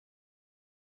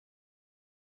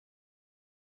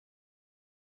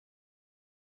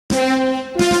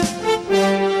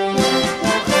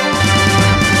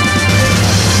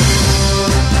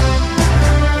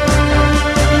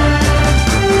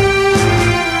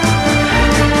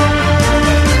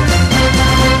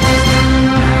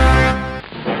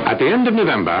end of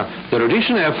November, the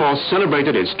Rhodesian Air Force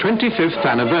celebrated its 25th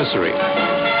anniversary.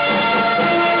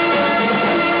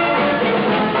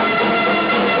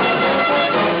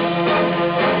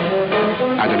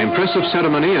 At an impressive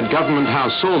ceremony at Government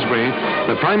House, Salisbury,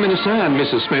 the Prime Minister and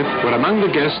Mrs. Smith were among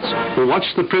the guests who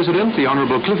watched the President, the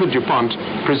Honourable Clifford DuPont,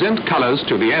 present colours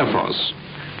to the Air Force.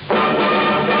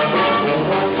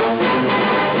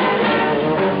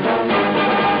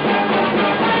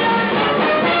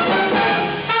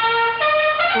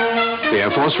 The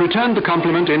Air Force returned the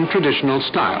compliment in traditional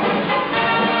style.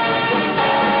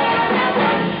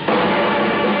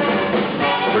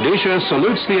 Rhodesia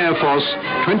salutes the Air Force,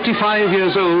 25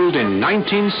 years old in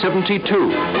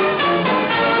 1972.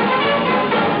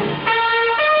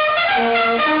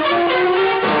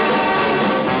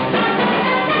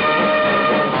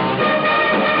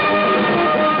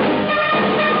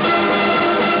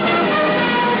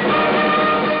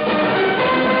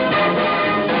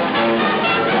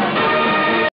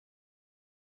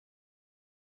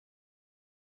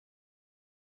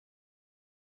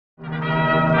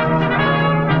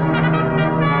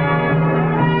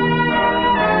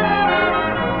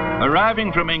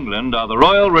 Arriving from England are the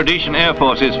Royal Rhodesian Air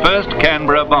Force's first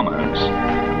Canberra bombers.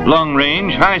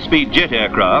 Long-range, high-speed jet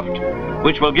aircraft,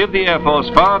 which will give the Air Force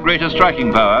far greater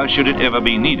striking power should it ever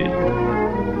be needed.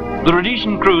 The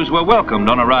Rhodesian crews were welcomed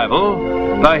on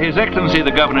arrival by His Excellency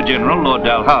the Governor-General, Lord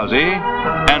Dalhousie,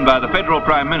 and by the Federal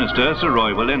Prime Minister, Sir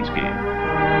Roy Welensky.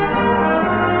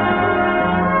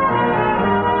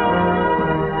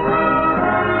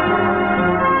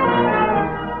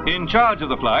 In charge of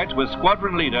the flight was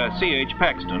Squadron Leader C.H.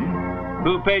 Paxton,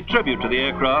 who paid tribute to the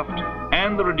aircraft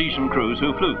and the Rhodesian crews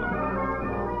who flew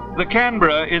them. The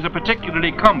Canberra is a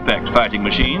particularly compact fighting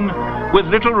machine with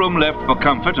little room left for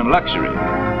comfort and luxury.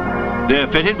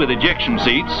 They're fitted with ejection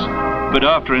seats, but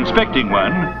after inspecting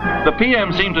one, the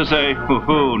PM seemed to say,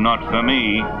 "Hoo-hoo, not for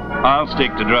me. I'll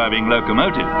stick to driving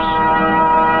locomotives."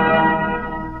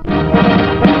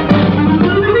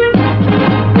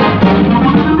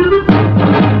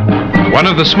 One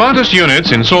of the smartest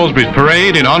units in Salisbury's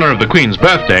parade in honour of the Queen's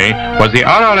birthday was the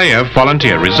RRAF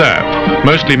Volunteer Reserve,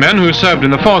 mostly men who served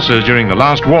in the forces during the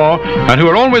last war and who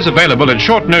were always available at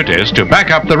short notice to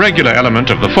back up the regular element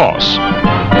of the force.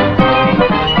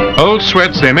 Old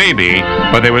sweats they may be,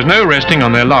 but there was no resting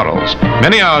on their laurels.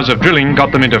 Many hours of drilling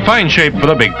got them into fine shape for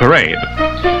the big parade.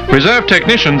 Reserve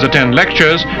technicians attend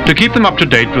lectures to keep them up to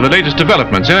date with the latest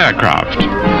developments in aircraft.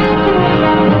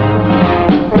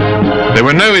 There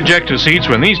were no ejector seats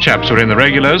when these chaps were in the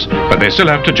regulars, but they still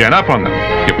have to gen up on them.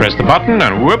 You press the button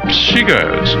and whoops she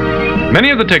goes. Many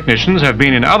of the technicians have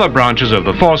been in other branches of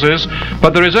the forces,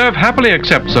 but the reserve happily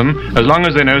accepts them as long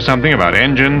as they know something about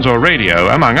engines or radio,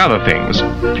 among other things.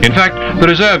 In fact, the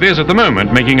reserve is at the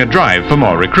moment making a drive for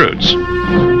more recruits.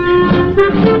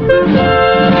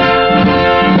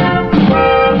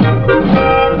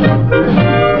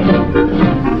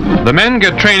 The men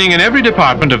get training in every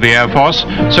department of the Air Force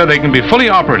so they can be fully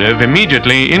operative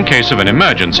immediately in case of an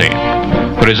emergency.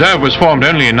 The reserve was formed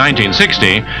only in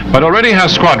 1960, but already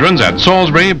has squadrons at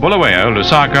Salisbury, Bulawayo,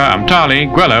 Lusaka,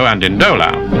 Umtali, Gwello and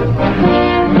Ndola.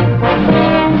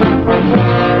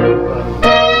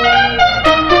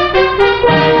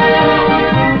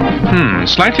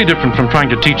 Slightly different from trying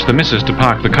to teach the missus to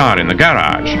park the car in the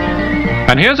garage.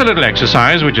 And here's a little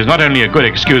exercise which is not only a good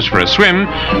excuse for a swim,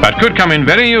 but could come in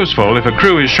very useful if a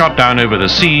crew is shot down over the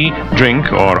sea,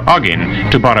 drink, or oggin,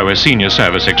 to borrow a senior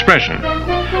service expression.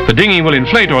 The dinghy will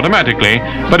inflate automatically,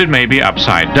 but it may be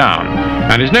upside down,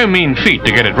 and it's no mean feat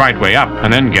to get it right way up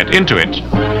and then get into it.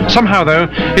 Somehow, though,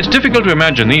 it's difficult to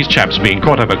imagine these chaps being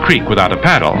caught up a creek without a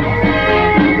paddle.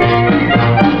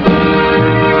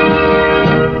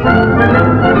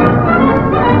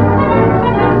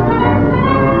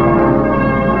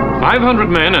 500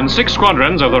 men and 6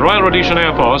 squadrons of the Royal Rhodesian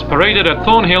Air Force paraded at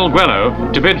Thornhill,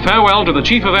 Gwello, to bid farewell to the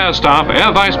Chief of Air Staff,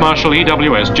 Air Vice Marshal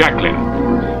E.W.S. Jacklin.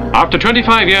 After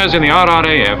 25 years in the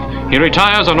RRAF, he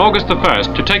retires on August the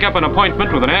 1st to take up an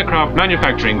appointment with an aircraft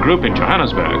manufacturing group in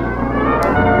Johannesburg.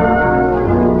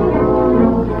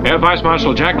 Air Vice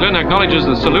Marshal Jacklin acknowledges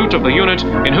the salute of the unit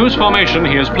in whose formation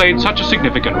he has played such a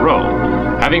significant role,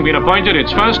 having been appointed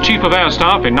its first Chief of Air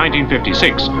Staff in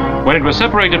 1956, when it was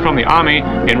separated from the Army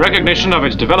in recognition of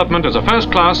its development as a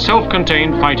first-class,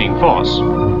 self-contained fighting force.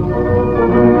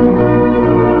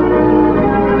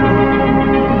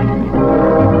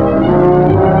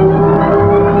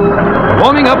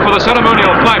 Warming up for the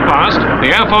ceremonial flypast, the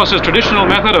Air Force's traditional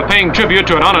method of paying tribute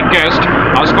to an honored guest,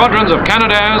 are squadrons of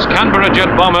Canadairs, Canberra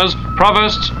jet bombers,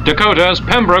 Provosts, Dakotas,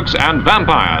 Pembrokes and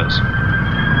Vampires.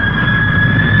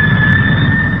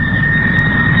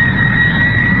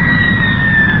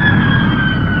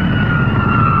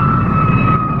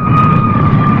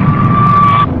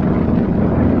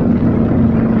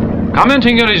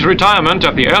 Commenting on his retirement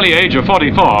at the early age of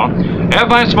 44, Air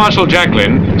Vice Marshal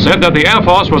Jacklin said that the Air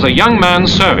Force was a young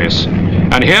man's service.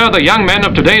 And here the young men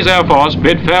of today's Air Force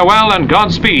bid farewell and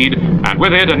Godspeed, and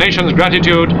with it a nation's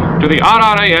gratitude to the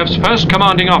RRAF's first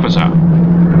commanding officer.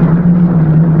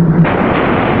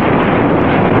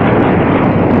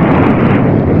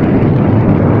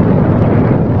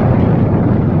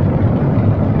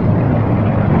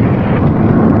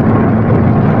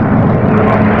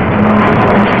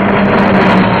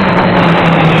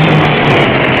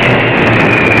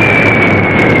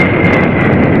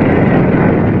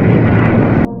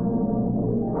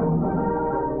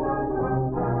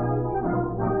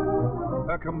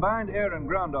 A combined air and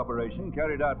ground operation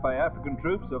carried out by African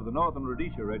troops of the Northern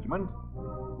Rhodesia Regiment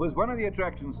was one of the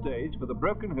attractions staged for the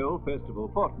Broken Hill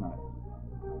Festival fortnight.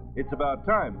 It's about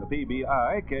time the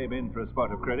PBI came in for a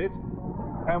spot of credit,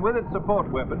 and with its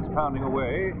support weapons pounding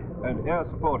away and air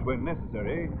support when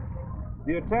necessary,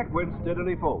 the attack went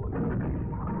steadily forward.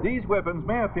 These weapons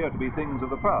may appear to be things of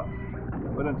the past,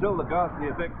 but until the ghastly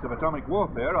effects of atomic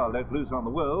warfare are let loose on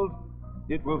the world,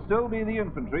 it will still be the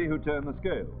infantry who turn the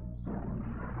scales.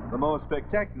 The more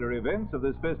spectacular events of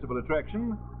this festival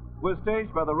attraction were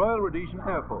staged by the Royal Rhodesian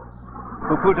Air Force,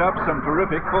 who put up some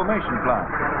terrific formation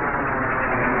plans.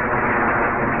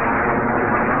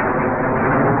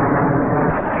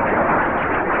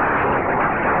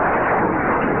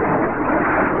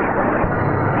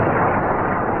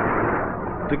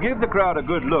 To give the crowd a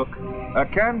good look, a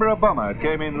Canberra bomber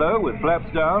came in low with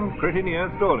flaps down, pretty near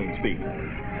stalling speed.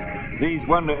 These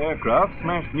wonder aircraft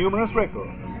smashed numerous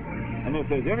records. And if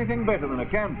there's anything better than a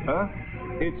Canberra,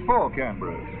 it's 4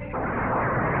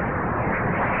 Canberras.